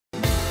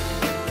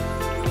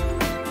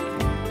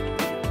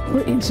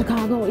We're in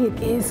Chicago.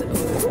 It is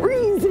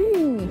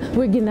freezing.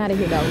 We're getting out of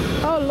here though.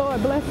 Oh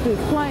Lord, bless this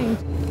plane.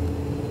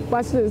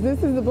 Watch this.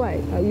 This is the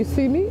plane. You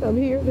see me? I'm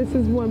here. This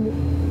is one.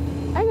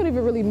 I ain't gonna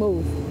even really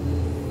move.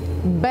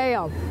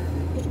 Bam.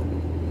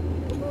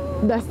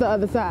 That's the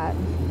other side.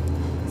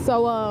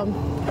 So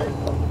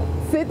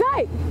sit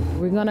tight.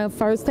 We're gonna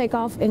first take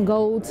off and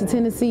go to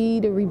Tennessee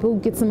to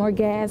reboot, get some more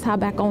gas, hop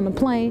back on the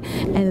plane,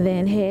 and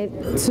then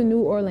head to New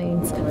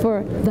Orleans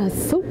for the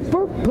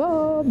Super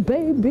Bowl,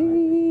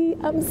 baby.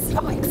 I'm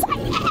so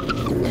excited.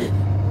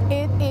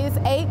 It is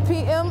 8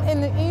 p.m. in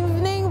the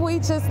evening. We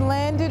just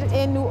landed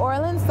in New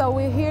Orleans, so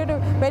we're here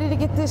ready to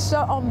get this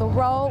show on the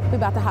road. We're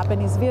about to hop in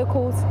these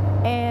vehicles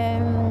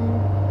and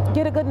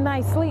get a good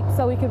night's sleep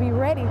so we can be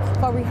ready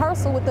for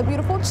rehearsal with the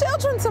beautiful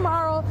children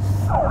tomorrow.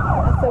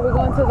 So we're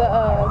going to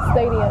the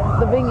stadium,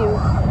 the venue,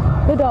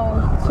 the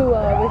Dome, to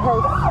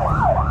rehearse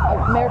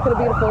America the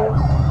Beautiful.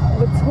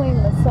 Between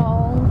the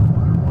song,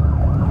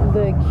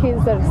 the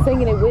kids that are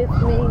singing it with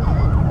me,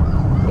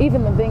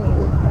 even the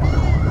venue,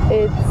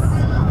 it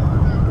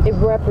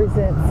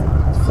represents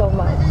so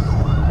much.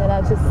 And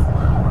I just,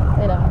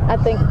 I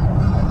think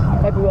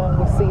everyone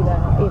will see that,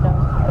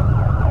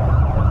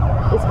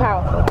 It's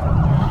powerful.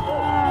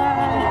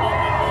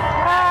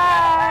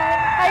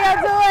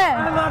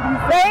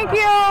 Thank you.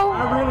 I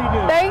really do.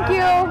 Thank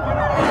you.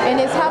 And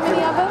it's how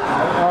many of them?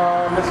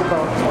 It's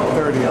about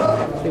 30 of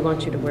them. We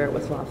want you to wear it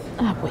with love.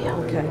 I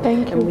will. Okay.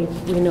 Thank you. And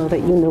we know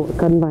that you know what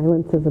gun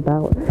violence is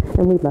about,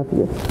 and we love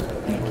you.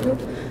 Thank you.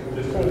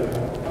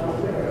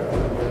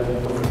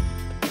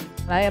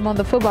 I am on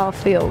the football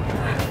field,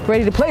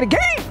 ready to play the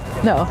game.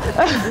 No.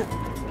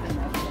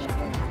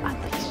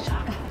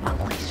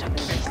 Alicia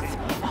Keys.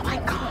 Oh my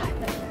God.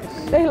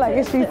 They like,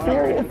 is she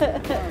serious?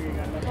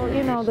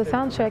 Well, the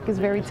sound check is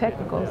very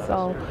technical,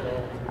 so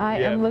I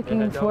am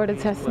looking forward to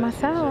test my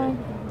sound.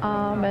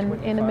 And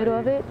in the middle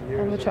of it,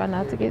 I'm gonna try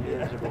not to get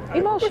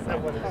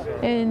emotional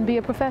and be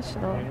a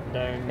professional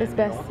as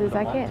best as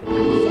I can.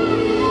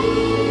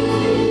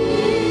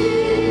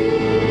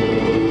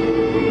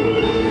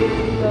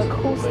 The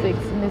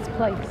acoustics in this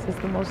place is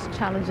the most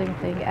challenging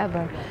thing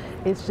ever.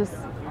 It's just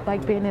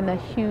like being in a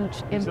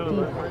huge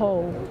empty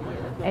hole,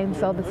 and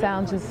so the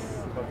sound just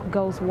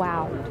goes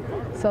wild.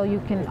 So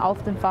you can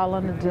often fall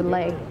on a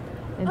delay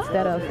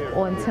instead of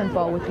on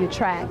tempo with your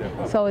track.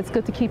 So it's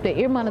good to keep the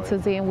ear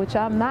monitors in, which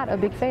I'm not a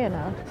big fan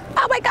of.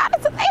 Oh my God,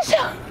 it's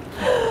Alicia!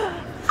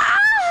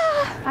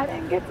 I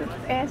didn't get to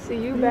answer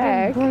you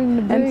back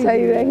and tell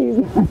you that he's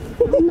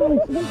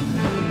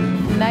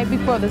night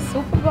before the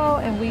Super Bowl,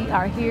 and we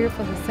are here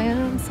for the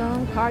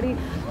Samsung party.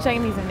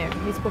 Jamie's in there.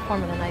 He's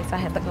performing tonight, so I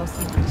had to go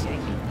see my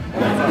Jamie.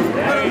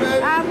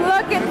 I'm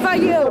looking for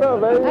you.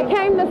 I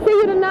came to see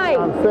you tonight.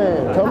 I'm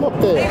saying, come up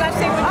there.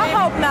 I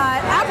hope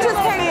not. I just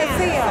came to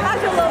see him.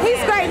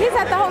 He's great. He's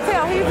at the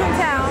hotel. He's in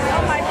town.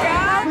 Oh my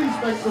God. Please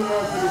make some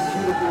noise for this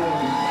beautiful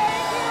woman.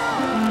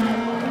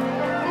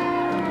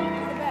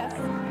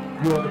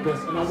 You are the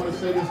best. And I want to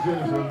say this,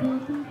 Jennifer,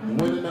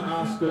 winning the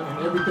Oscar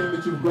and everything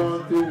that you've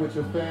gone through with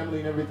your family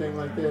and everything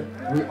like that,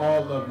 we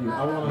all love you.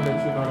 I want to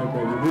let you know that,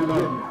 baby. We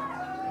love you.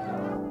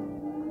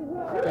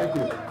 Thank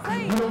you.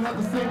 You don't have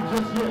to sing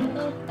just yet.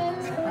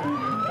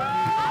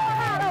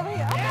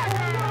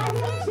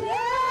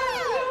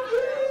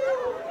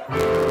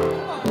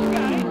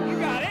 You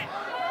got it.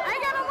 I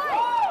got a mic.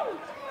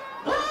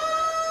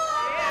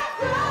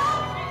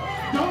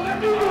 Don't let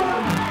me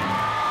run.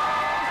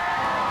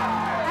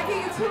 I give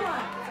you 2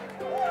 lines.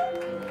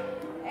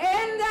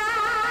 And I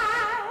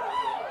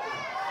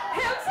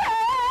am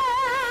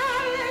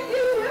telling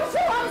you, that's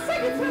who I'm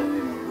singing to.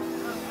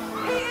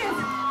 He is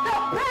the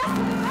best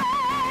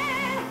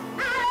man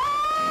I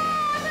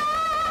ever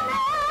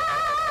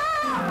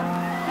know.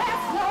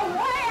 There's no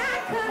way I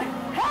could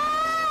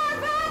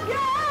ever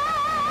go.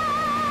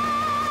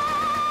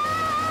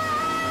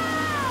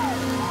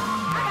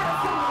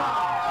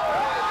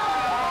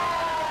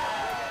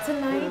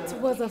 Tonight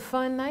was a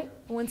fun night.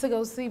 I went to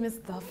go see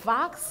Mr.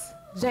 Fox,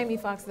 Jamie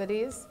Foxx that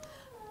is.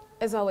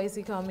 As always,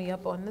 he called me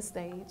up on the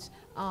stage.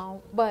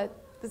 But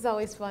it's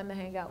always fun to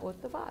hang out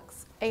with the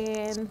Fox.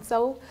 And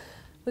so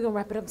we're gonna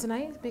wrap it up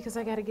tonight because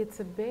I gotta get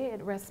to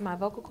bed, rest my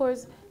vocal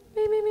cords,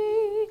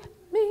 me,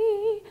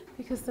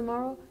 because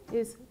tomorrow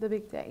is the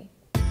big day.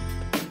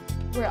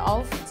 We're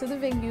off to the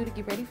venue to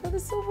get ready for the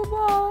Super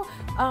Bowl.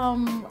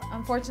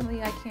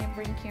 Unfortunately, I can't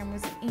bring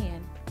cameras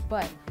in,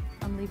 but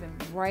I'm leaving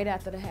right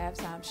after the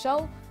halftime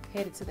show,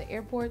 headed to the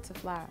airport to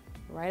fly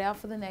right out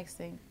for the next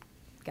thing.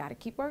 Gotta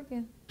keep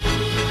working.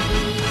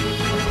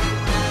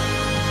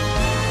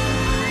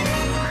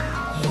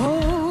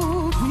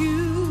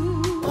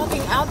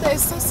 Walking out there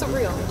is so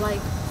surreal.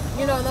 Like,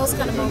 in those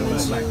kind of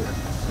moments,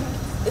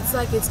 it's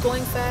like it's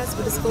going fast,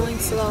 but it's going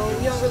slow.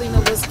 You don't really know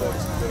what's going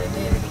on. And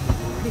then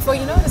before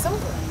you know it, it's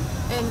over.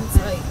 And it's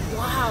like,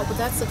 wow, but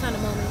that's the kind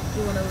of moment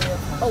you want to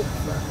live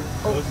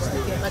over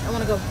again. Like, I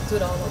want to go do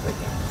it all over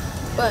again.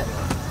 But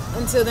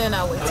until then,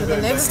 I'll wait till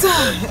the next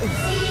time.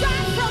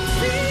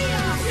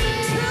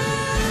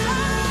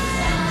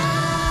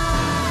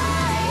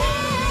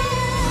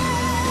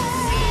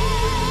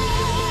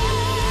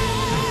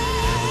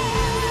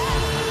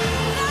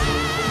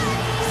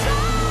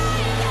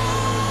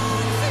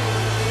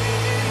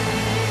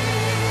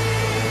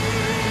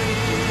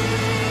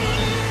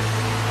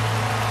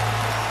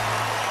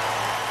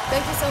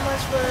 Thank you so much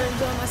for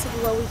enjoying my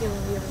Super Bowl weekend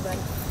with me,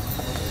 everybody.